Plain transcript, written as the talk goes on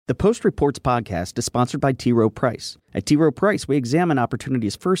The Post Reports podcast is sponsored by T. Rowe Price. At T. Rowe Price, we examine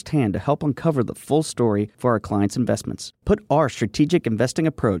opportunities firsthand to help uncover the full story for our clients' investments. Put our strategic investing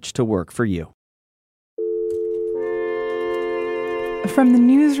approach to work for you. From the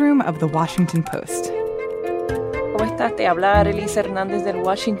newsroom of The Washington Post. ¿Cómo estás? Te habla Arelisa Hernández del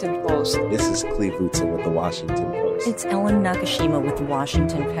Washington Post. This is Cleve Wootson with The Washington Post. It's Ellen Nakashima with The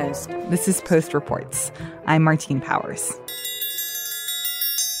Washington Post. This is Post Reports. I'm Martine Powers.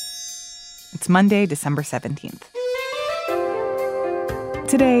 It's Monday, December 17th.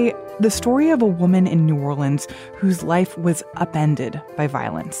 Today, the story of a woman in New Orleans whose life was upended by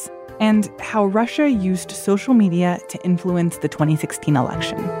violence, and how Russia used social media to influence the 2016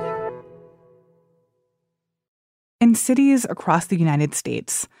 election. In cities across the United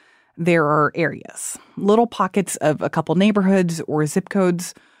States, there are areas, little pockets of a couple neighborhoods or zip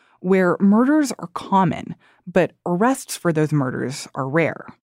codes, where murders are common, but arrests for those murders are rare.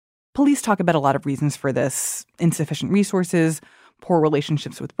 Police talk about a lot of reasons for this: insufficient resources, poor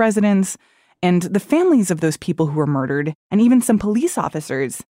relationships with residents, and the families of those people who were murdered, and even some police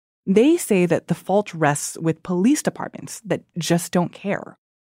officers. They say that the fault rests with police departments that just don't care.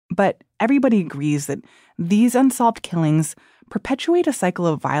 But everybody agrees that these unsolved killings perpetuate a cycle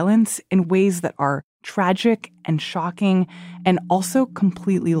of violence in ways that are tragic and shocking and also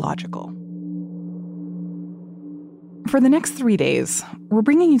completely logical. For the next 3 days, we're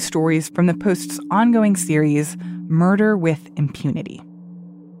bringing you stories from the Post's ongoing series, Murder with Impunity.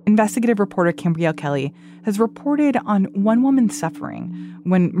 Investigative reporter Cambrielle Kelly has reported on one woman's suffering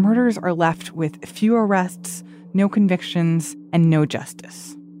when murders are left with few arrests, no convictions, and no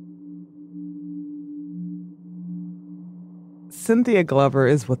justice. Cynthia Glover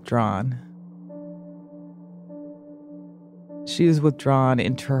is withdrawn. She is withdrawn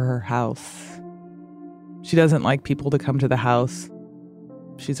into her house. She doesn't like people to come to the house.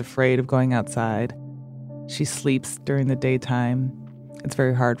 She's afraid of going outside. She sleeps during the daytime. It's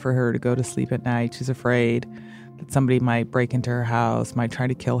very hard for her to go to sleep at night. She's afraid that somebody might break into her house, might try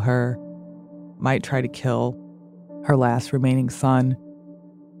to kill her, might try to kill her last remaining son.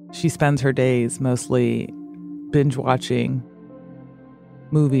 She spends her days mostly binge watching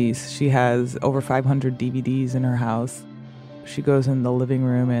movies. She has over 500 DVDs in her house. She goes in the living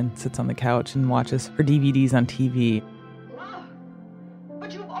room and sits on the couch and watches her DVDs on TV. Oh,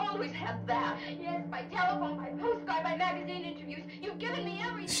 but you've always had that. Yes, by telephone, by postcard, by magazine interviews. You've given me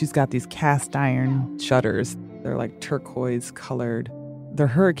everything. She's got these cast iron shutters. They're like turquoise colored. They're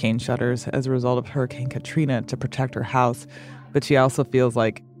hurricane shutters as a result of Hurricane Katrina to protect her house. But she also feels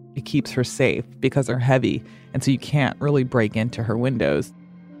like it keeps her safe because they're heavy. And so you can't really break into her windows.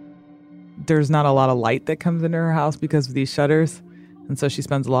 There's not a lot of light that comes into her house because of these shutters. And so she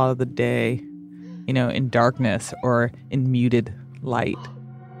spends a lot of the day, in darkness or in muted light.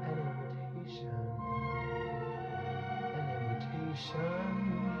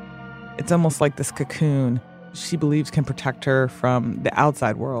 It's almost like this cocoon she believes can protect her from the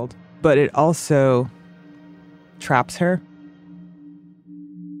outside world, but it also traps her.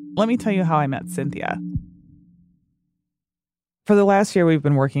 Let me tell you how I met Cynthia. For the last year, we've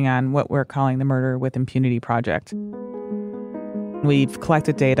been working on what we're calling the Murder with Impunity Project. We've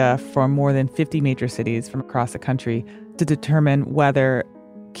collected data from more than 50 major cities from across the country to determine whether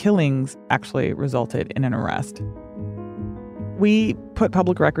killings actually resulted in an arrest. We put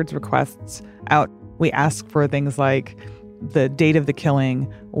public records requests out. We ask for things like the date of the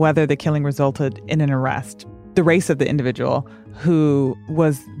killing, whether the killing resulted in an arrest, the race of the individual who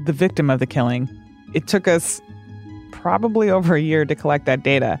was the victim of the killing. It took us probably over a year to collect that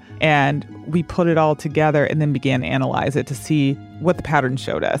data, and we put it all together and then began to analyze it to see what the patterns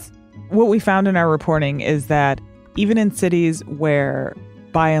showed us. What we found in our reporting is that even in cities where,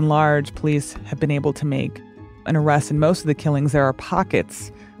 by and large, police have been able to make an arrest in most of the killings, there are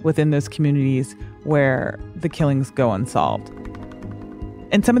pockets within those communities where the killings go unsolved.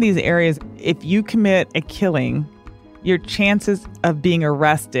 In some of these areas, if you commit a killing, your chances of being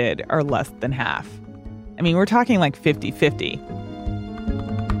arrested are less than half. I mean, we're talking like 50-50.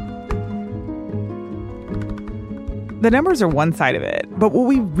 The numbers are one side of it, but what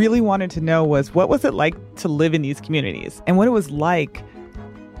we really wanted to know was what was it like to live in these communities and what it was like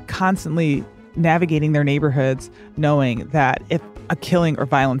constantly navigating their neighborhoods, knowing that if a killing or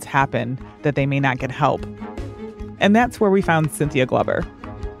violence happened, that they may not get help. And that's where we found Cynthia Glover.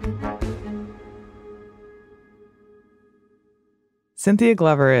 Cynthia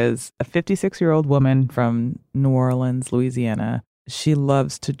Glover is a 56-year-old woman from New Orleans, Louisiana. She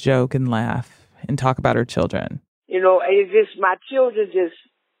loves to joke and laugh and talk about her children. It's just my children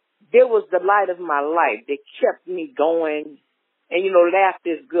they was the light of my life. They kept me going And,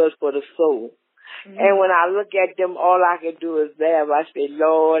 laughter is good for the soul. Mm-hmm. And when I look at them, all I can do is laugh. I say,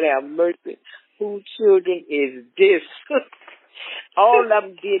 Lord have mercy. Whose children is this? All of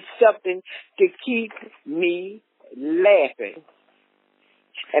them did something to keep me laughing.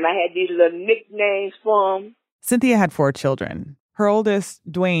 And I had these little nicknames for them. Cynthia had 4 children. Her oldest,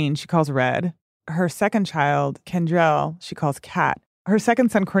 Dwayne, she calls Red. Her second child, Kendrell, she calls Cat. Her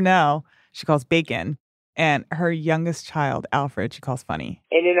second son, Cornell, she calls Bacon. And her youngest child, Alfred, she calls Funny.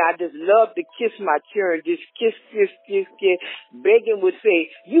 And then I just love to kiss my children. Just kiss, kiss, kiss, kiss. Bacon would say,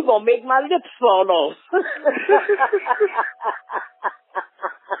 you gonna make my lips fall off.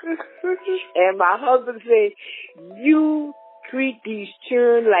 And my husband said, you treat these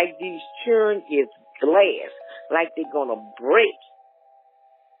children like these children is glass, like they're gonna break.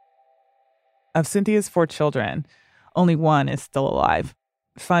 Of Cynthia's 4 children, only one is still alive.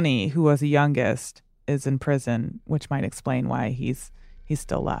 Funny, who was the youngest, is in prison, which might explain why he's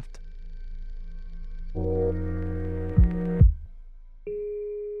still left.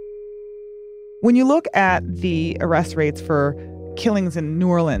 When you look at the arrest rates for killings in New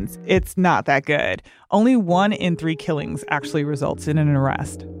Orleans, it's not that good. Only 1 in 3 killings actually results in an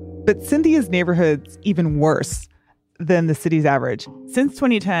arrest. But Cynthia's neighborhood's even worse than the city's average. Since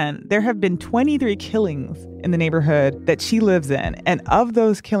 2010, there have been 23 killings in the neighborhood that she lives in, and of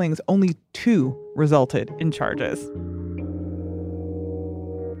those killings, only 2 resulted in charges.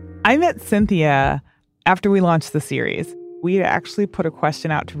 I met Cynthia after we launched the series. We had actually put a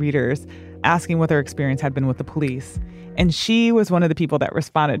question out to readers asking what their experience had been with the police, and she was one of the people that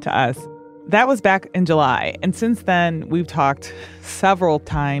responded to us. That was back in July, and since then, we've talked several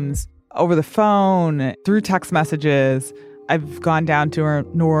times over the phone, through text messages. I've gone down to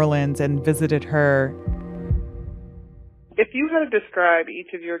New Orleans and visited her. If you had to describe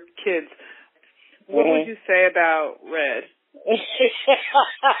each of your kids, what would you say about Red?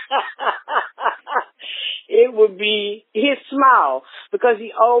 It would be his smile, because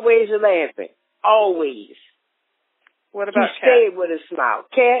he always laughing. Always. What about Cat? He stayed with a smile.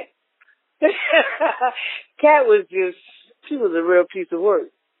 Cat? Cat was she was a real piece of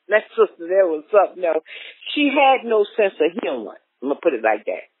work. That sister there was something else. She had no sense of humor. I'm going to put it like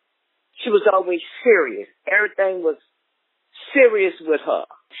that. She was always serious. Everything was serious with her.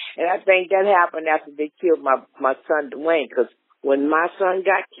 And I think that happened after they killed my son, Dwayne, because when my son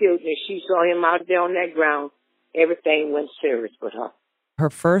got killed and she saw him out there on that ground, everything went serious with her. Her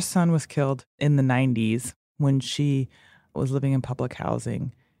first son was killed in the 90s when she was living in public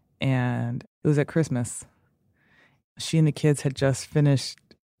housing, and it was at Christmas. She and the kids had just finished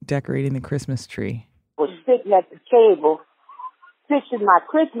decorating the Christmas tree. I was sitting at the table, fixing my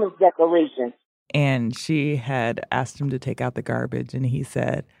Christmas decorations. And she had asked him to take out the garbage, and he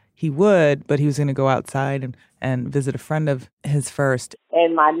said he would, but he was going to go outside and visit a friend of his first.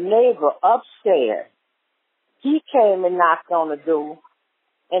 And my neighbor upstairs, he came and knocked on the door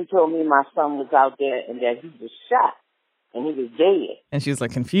and told me my son was out there and that he was shot and he was dead. And she was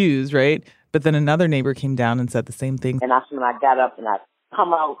like confused, right? But then another neighbor came down and said the same thing. And that's when I got up and I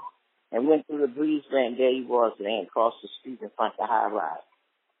come out and went through the breeze, and there he was laying across the street in front of the high rise.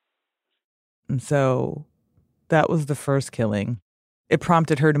 And so that was the first killing. It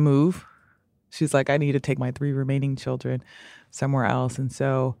prompted her to move. She's like, I need to take my 3 remaining children somewhere else. And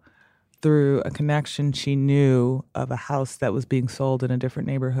so through a connection she knew of a house that was being sold in a different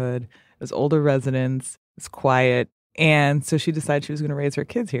neighborhood, it was older residents, it's quiet. And so she decided she was going to raise her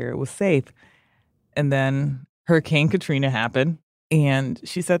kids here. It was safe. And then Hurricane Katrina happened, and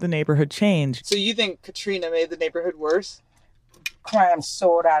she said the neighborhood changed. So you think Katrina made the neighborhood worse? Crime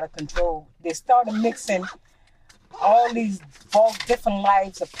soared out of control. They started mixing all these different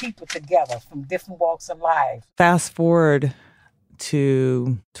lives of people together from different walks of life. Fast forward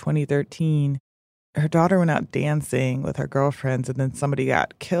to 2013, her daughter went out dancing with her girlfriends, and then somebody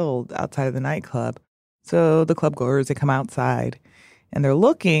got killed outside of the nightclub. So the club goers, they come outside, and they're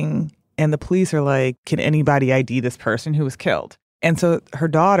looking, and the police are like, can anybody ID this person who was killed? And so her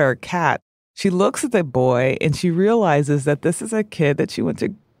daughter, Kat, she looks at the boy, and she realizes that this is a kid that she went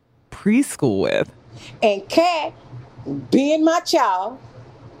to preschool with. And Kat, being my child,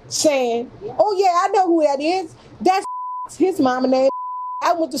 saying, oh yeah, I know who that is. That's his mama name.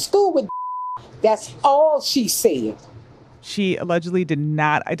 I went to school with. That's all she said. She allegedly did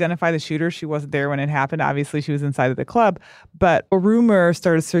not identify the shooter. She wasn't there when it happened. Obviously, she was inside of the club. But a rumor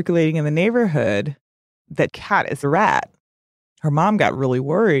started circulating in the neighborhood that Kat is a rat. Her mom got really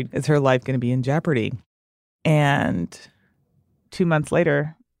worried. Is her life going to be in jeopardy? And 2 months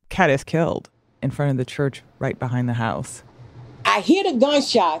later, Kat is killed in front of the church right behind the house. I hear the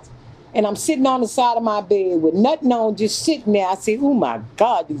gunshots. And I'm sitting on the side of my bed with nothing on, just sitting there. I said, oh my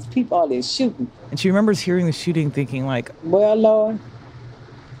God, these people are there shooting. And she remembers hearing the shooting thinking like, well, Lord,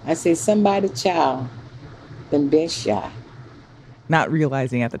 I said, somebody's child done been shot. Not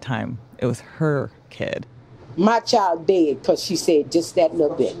realizing at the time it was her kid. My child dead because she said just that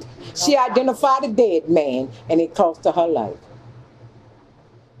little bit. She identified a dead man and it cost her life.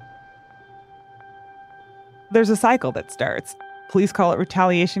 There's a cycle that starts. Police call it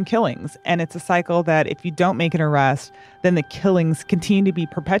retaliation killings, and it's a cycle that if you don't make an arrest, then the killings continue to be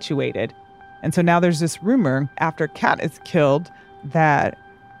perpetuated. And so now there's this rumor after Kat is killed that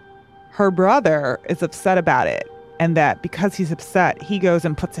her brother is upset about it, and that because he's upset, he goes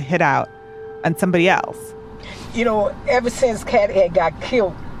and puts a hit out on somebody else. You know, ever since Kat had got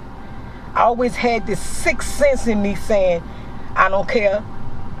killed, I always had this sixth sense in me saying, I don't care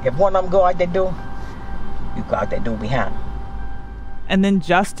if one of them go out that door, you go out that door behind them. And then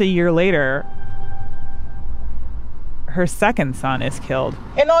just a year later, her second son is killed.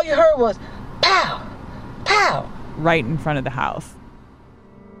 And all you heard was, pow, pow. Right in front of the house.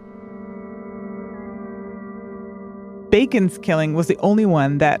 Bacon's killing was the only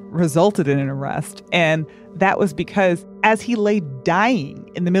one that resulted in an arrest. And that was because as he lay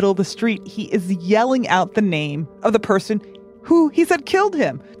dying in the middle of the street, he is yelling out the name of the person who he said killed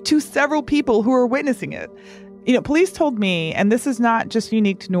him to several people who are witnessing it. You know, police told me, and this is not just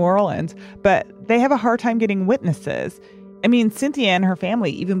unique to New Orleans, but they have a hard time getting witnesses. I mean, Cynthia and her family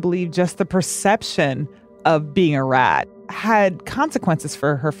even believed just the perception of being a rat had consequences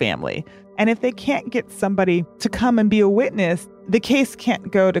for her family. And if they can't get somebody to come and be a witness, the case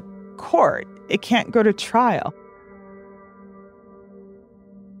can't go to court. It can't go to trial.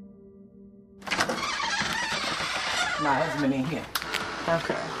 My husband in here.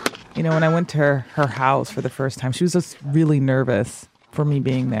 Okay. You know, when I went to her house for the first time, she was just really nervous for me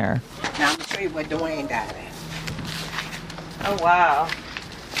being there. Now I'm going to show you where Dwayne died at. Oh, wow.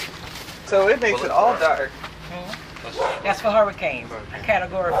 So it makes it all dark. Mm-hmm. That's for hurricane, a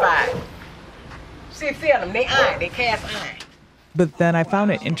category 5. See, feel them, they iron, they cast iron. But then I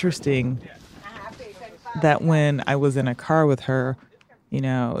found it interesting that when I was in a car with her, you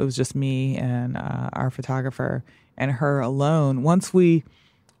know, it was just me and our photographer and her alone. Once we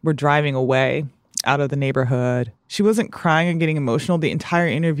were driving away out of the neighborhood, she wasn't crying and getting emotional the entire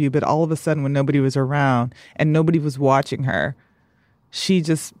interview, but all of a sudden when nobody was around and nobody was watching her, she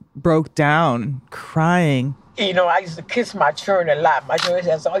just broke down crying. You know, I used to kiss my children a lot. My children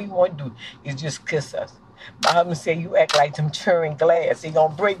said, all you want to do is just kiss us. My husband said, you act like them churning glass. They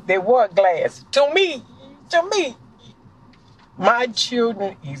gonna break their word glass. To me, my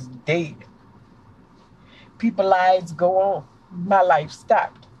children is dead. People's lives go on. My life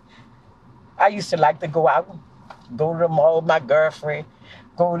stopped. I used to like to go out, go to the mall with my girlfriend,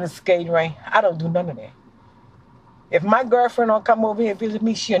 go to the skating rink. I don't do none of that. If my girlfriend don't come over here and visit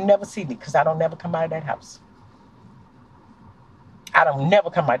me, she'll never see me because I don't never come out of that house. I don't never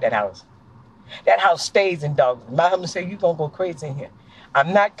come out of that house. That house stays in Dogwood. My husband said, you're going to go crazy in here.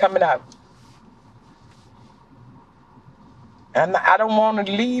 I'm not coming out. And I don't want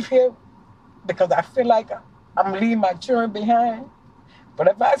to leave here because I feel like I'm leaving my children behind. But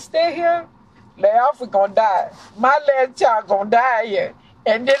if I stay here, Alfred gonna die. My last child gonna die here.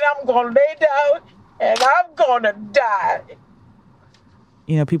 And then I'm gonna lay down and I'm gonna die.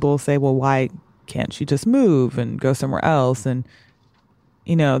 You know, people will say, well, why can't she just move and go somewhere else? And,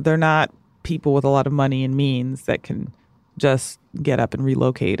 you know, they're not people with a lot of money and means that can just get up and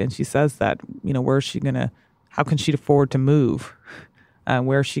relocate. And she says that, you know, how can she afford to move?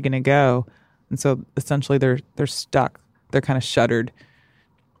 Where is she gonna go? And so essentially they're stuck. They're kind of shuttered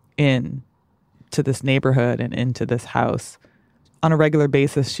in to this neighborhood and into this house. On a regular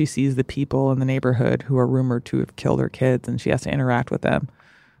basis, she sees the people in the neighborhood who are rumored to have killed her kids, and she has to interact with them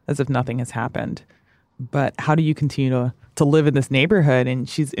as if nothing has happened. But how do you continue to live in this neighborhood? And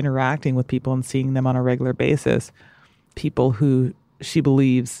she's interacting with people and seeing them on a regular basis, people who she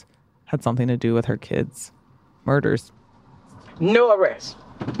believes had something to do with her kids' murders. No arrest.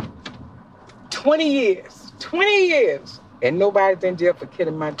 20 years, and nobody's in jail for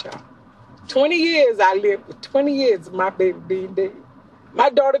killing my child. 20 years I lived with 20 years of my baby being dead. My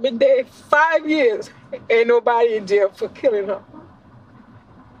daughter been dead 5 years. Ain't nobody in jail for killing her.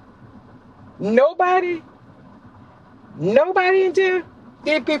 Nobody in jail.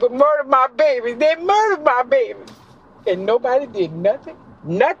 These people murdered my baby. They murdered my baby. And nobody did nothing.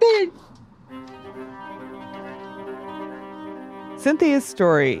 Nothing. Cynthia's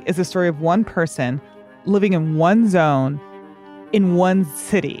story is a story of one person living in one zone in one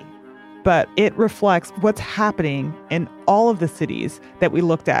city. but it reflects what's happening in all of the cities that we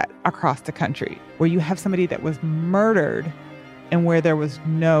looked at across the country, where you have somebody that was murdered and where there was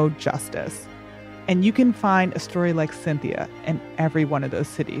no justice. And you can find a story like Cynthia in every one of those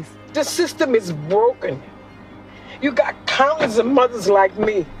cities. The system is broken. You got countless of mothers like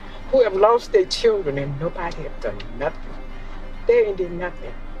me who have lost their children and nobody have done nothing. They ain't did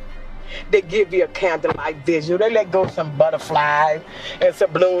nothing. They give you a candlelight visual. They let go some butterflies and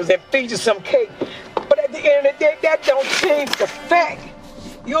some balloons and feed you some cake. But at the end of the day, that don't change the fact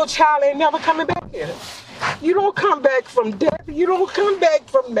your child ain't never coming back here. You don't come back from death. You don't come back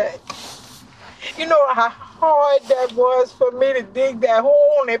from that. You know how hard that was for me to dig that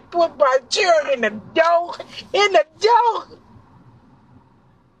hole and put my children in the dough.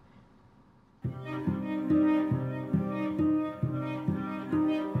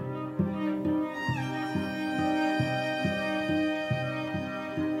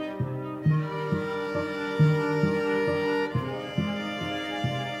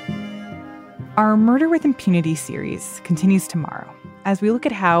 Our Murder with Impunity series continues tomorrow as we look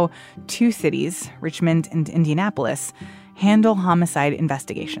at how two cities, Richmond and Indianapolis, handle homicide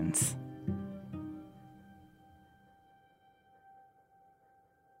investigations.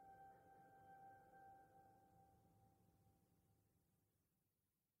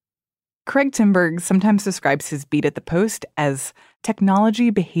 Craig Timberg sometimes describes his beat at the Post as technology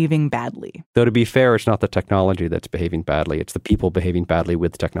behaving badly. Though to be fair, it's not the technology that's behaving badly. It's the people behaving badly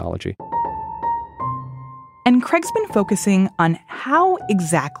with technology. And Craig's been focusing on how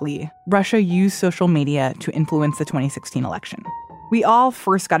exactly Russia used social media to influence the 2016 election. We all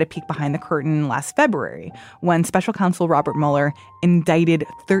first got a peek behind the curtain last February when Special Counsel Robert Mueller indicted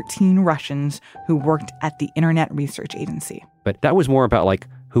 13 Russians who worked at the Internet Research Agency. But that was more about like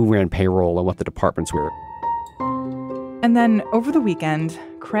who ran payroll and what the departments were. And then over the weekend,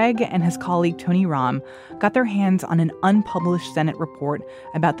 Craig and his colleague Tony Romm got their hands on an unpublished Senate report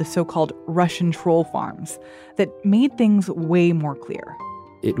about the so-called Russian troll farms that made things way more clear.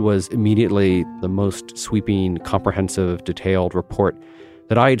 It was immediately the most sweeping, comprehensive, detailed report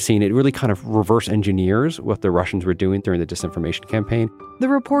that I had seen. It really kind of reverse engineers what the Russians were doing during the disinformation campaign. The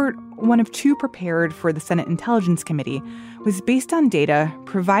report, one of two prepared for the Senate Intelligence Committee, was based on data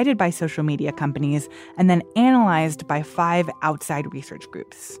provided by social media companies and then analyzed by 5 outside research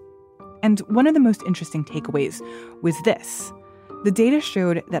groups. And one of the most interesting takeaways was this. The data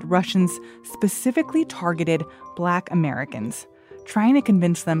showed that Russians specifically targeted Black Americans, trying to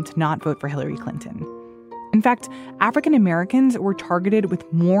convince them to not vote for Hillary Clinton. In fact, African Americans were targeted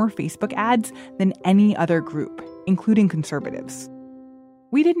with more Facebook ads than any other group, including conservatives.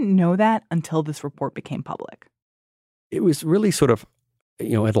 We didn't know that until this report became public. It was really sort of,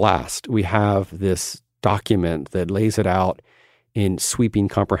 at last, we have this document that lays it out in sweeping,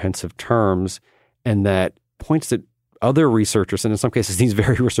 comprehensive terms, and that points that other researchers, and in some cases these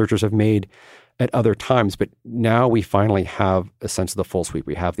very researchers have made at other times, but now we finally have a sense of the full sweep.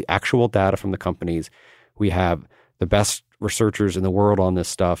 We have the actual data from the companies, we have the best researchers in the world on this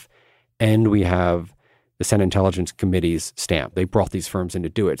stuff, and we have the Senate Intelligence Committee's stamp. They brought these firms in to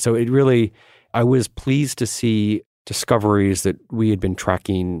do it. So it really, I was pleased to see discoveries that we had been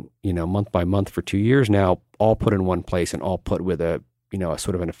tracking, month by month for 2 years now, all put in one place and all put with a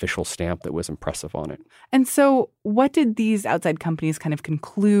sort of an official stamp that was impressive on it. And so what did these outside companies kind of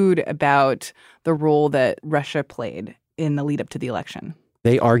conclude about the role that Russia played in the lead up to the election?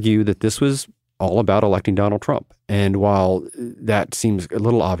 They argue that this was all about electing Donald Trump. And while that seems a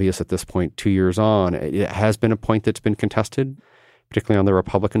little obvious at this point, 2 years on, it has been a point that's been contested, particularly on the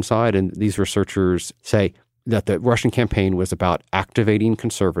Republican side. And these researchers say that the Russian campaign was about activating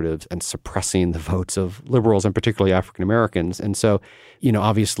conservatives and suppressing the votes of liberals and particularly African Americans. And so,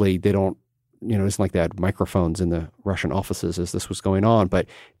 obviously they don't, it's like they had microphones in the Russian offices as this was going on. But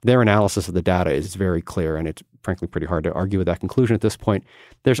their analysis of the data is very clear, and it's frankly pretty hard to argue with that conclusion at this point.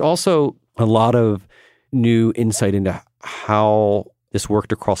 There's also a lot of new insight into how this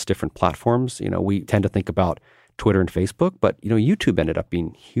worked across different platforms. We tend to think about Twitter and Facebook, but YouTube ended up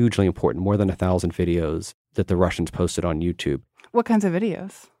being hugely important, more than 1,000 videos that the Russians posted on YouTube. What kinds of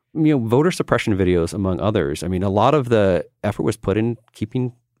videos? Voter suppression videos, among others. A lot of the effort was put in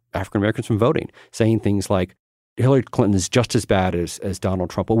keeping African Americans from voting, saying things like, Hillary Clinton is just as bad as Donald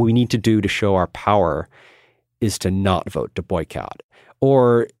Trump. What we need to do to show our power is to not vote, to boycott.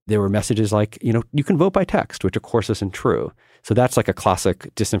 Or there were messages like, you can vote by text, which of course isn't true. So that's like a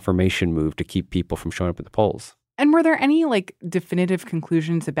classic disinformation move to keep people from showing up at the polls. And were there any definitive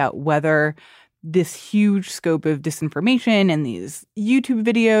conclusions about whether this huge scope of disinformation and these YouTube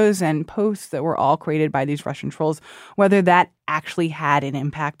videos and posts that were all created by these Russian trolls, whether that actually had an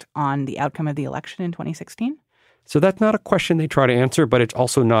impact on the outcome of the election in 2016? So that's not a question they try to answer, but it's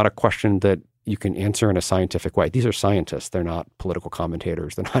also not a question that you can answer in a scientific way. These are scientists. They're not political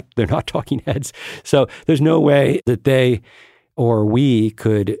commentators. They're not talking heads. So there's no way that they or we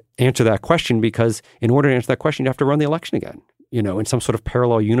could answer that question, because in order to answer that question, you have to run the election again, in some sort of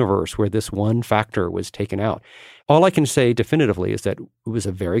parallel universe where this one factor was taken out. All I can say definitively is that it was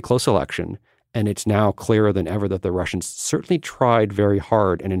a very close election, and it's now clearer than ever that the Russians certainly tried very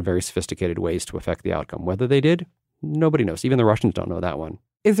hard and in very sophisticated ways to affect the outcome. Whether they did, nobody knows. Even the Russians don't know that one.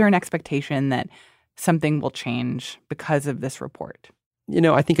 Is there an expectation that something will change because of this report?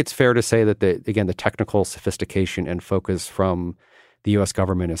 I think it's fair to say that, the technical sophistication and focus from the U.S.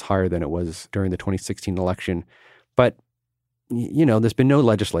 government is higher than it was during the 2016 election. But, there's been no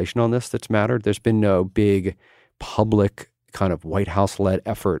legislation on this that's mattered. There's been no big public kind of White House-led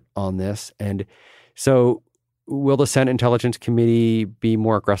effort on this. And so will the Senate Intelligence Committee be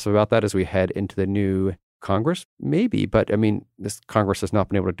more aggressive about that as we head into the new Congress? Maybe. But, this Congress has not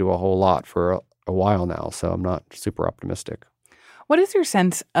been able to do a whole lot for a while now. So I'm not super optimistic. What is your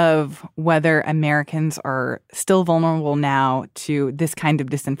sense of whether Americans are still vulnerable now to this kind of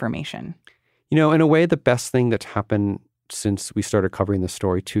disinformation? In a way, the best thing that's happened since we started covering this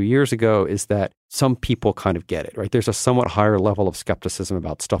story 2 years ago is that some people kind of get it, right? There's a somewhat higher level of skepticism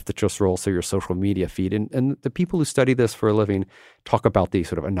about stuff that just rolls through your social media feed. And the people who study this for a living talk about the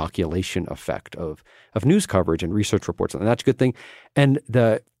sort of inoculation effect of news coverage and research reports. And that's a good thing. And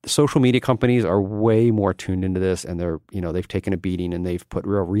the social media companies are way more tuned into this, and they've taken a beating, and they've put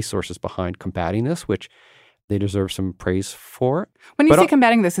real resources behind combating this, which they deserve some praise for. When you say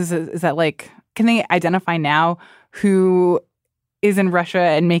combating this, is that like, can they identify now who is in Russia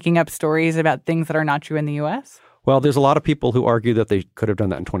and making up stories about things that are not true in the U.S.? Well, there's a lot of people who argue that they could have done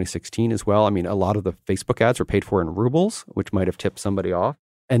that in 2016 as well. A lot of the Facebook ads were paid for in rubles, which might have tipped somebody off.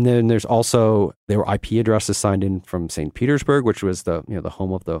 And then there were IP addresses signed in from St. Petersburg, which was the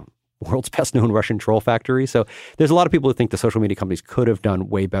home of the world's best known Russian troll factory. So there's a lot of people who think the social media companies could have done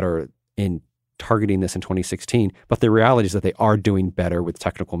way better in targeting this in 2016. But the reality is that they are doing better with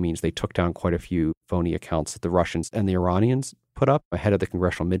technical means. They took down quite a few phony accounts that the Russians and the Iranians put up ahead of the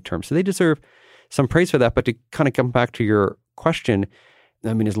congressional midterm. So they deserve some praise for that. But to kind of come back to your question,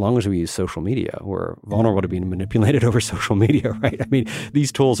 as long as we use social media, we're vulnerable to being manipulated over social media, right?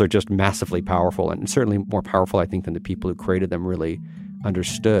 These tools are just massively powerful, and certainly more powerful, I think, than the people who created them really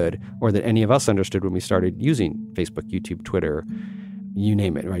understood, or that any of us understood when we started using Facebook, YouTube, Twitter, you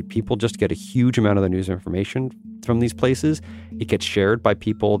name it, right? People just get a huge amount of the news information from these places. It gets shared by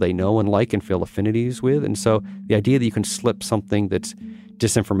people they know and like and feel affinities with. And so the idea that you can slip something that's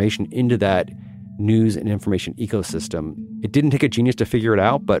disinformation into that news and information ecosystem, it didn't take a genius to figure it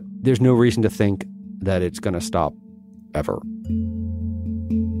out, but there's no reason to think that it's going to stop ever.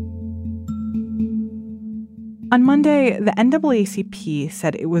 On Monday, the NAACP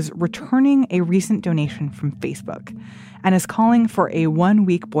said it was returning a recent donation from Facebook and is calling for a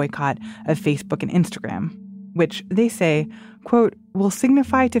 1-week boycott of Facebook and Instagram, which they say, quote, will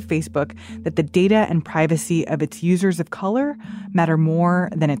signify to Facebook that the data and privacy of its users of color matter more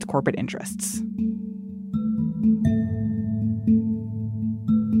than its corporate interests.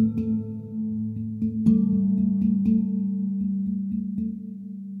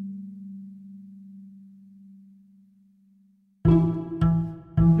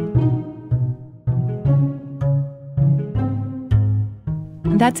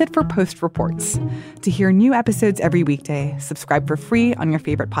 That's it for Post Reports. To hear new episodes every weekday, subscribe for free on your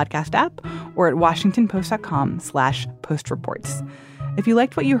favorite podcast app or at washingtonpost.com/postreports. If you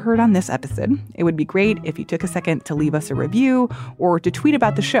liked what you heard on this episode, it would be great if you took a second to leave us a review or to tweet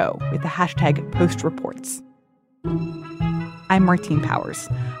about the show with the hashtag #PostReports. I'm Martine Powers.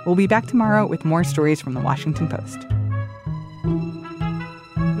 We'll be back tomorrow with more stories from the Washington Post.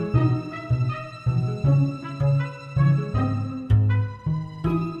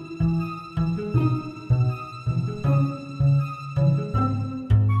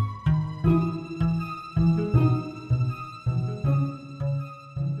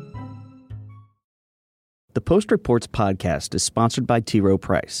 The Post Reports podcast is sponsored by T. Rowe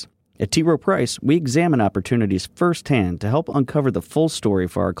Price. At T. Rowe Price, we examine opportunities firsthand to help uncover the full story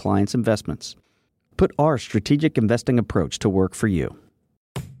for our clients' investments. Put our strategic investing approach to work for you.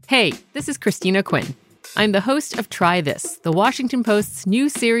 Hey, this is Christina Quinn. I'm the host of Try This, the Washington Post's new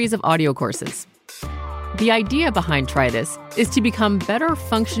series of audio courses. The idea behind Try This is to become better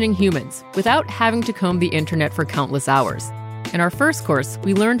functioning humans without having to comb the internet for countless hours. In our first course,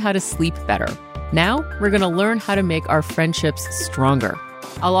 we learned how to sleep better. Now, we're going to learn how to make our friendships stronger.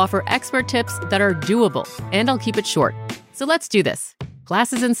 I'll offer expert tips that are doable, and I'll keep it short. So let's do this.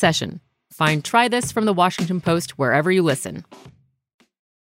 Class is in session. Find Try This from the Washington Post wherever you listen.